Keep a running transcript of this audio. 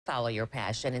Follow your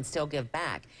passion and still give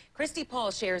back. Christy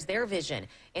Paul shares their vision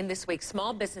in this week's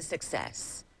Small Business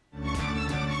Success.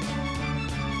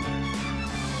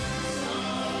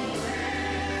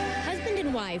 Husband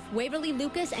and wife, Waverly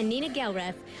Lucas and Nina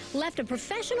Gelreth, left a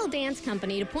professional dance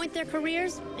company to point their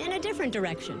careers in a different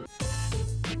direction.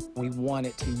 We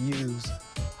wanted to use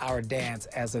our dance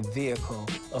as a vehicle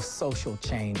of social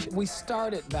change. We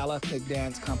started Ballethnic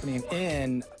Dance Company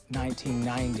in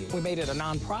 1990. We made it a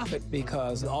nonprofit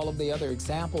because all of the other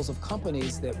examples of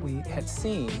companies that we had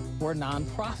seen were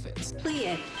nonprofits.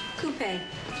 Plie, coupe,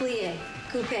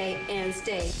 and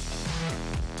stay.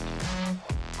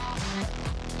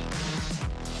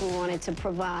 We wanted to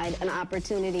provide an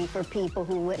opportunity for people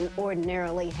who wouldn't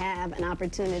ordinarily have an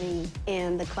opportunity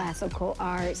in the classical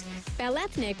arts.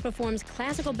 Ballethnic performs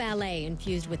classical ballet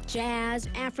infused with jazz,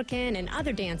 African, and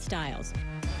other dance styles.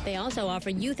 They also offer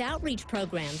youth outreach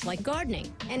programs like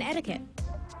gardening and etiquette.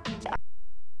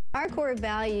 Our core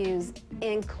values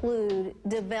include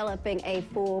developing a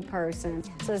full person.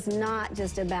 So it's not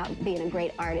just about being a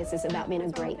great artist, it's about being a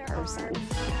great person.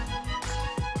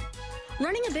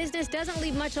 Running a business doesn't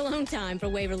leave much alone time for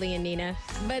Waverly and Nina,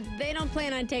 but they don't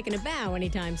plan on taking a bow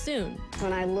anytime soon.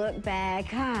 When I look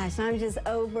back, gosh, I'm just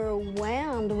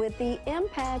overwhelmed with the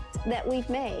impact that we've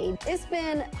made. It's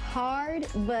been hard,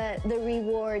 but the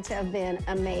rewards have been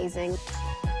amazing.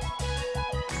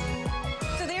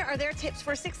 Are there tips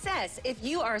for success? If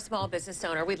you are a small business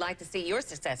owner, we'd like to see your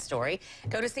success story.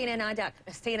 Go to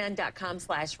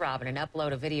CNN.com/Robin and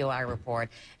upload a video I report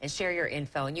and share your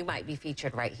info, and you might be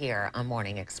featured right here on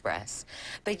Morning Express.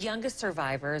 The youngest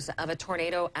survivors of a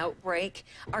tornado outbreak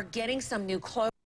are getting some new clothes.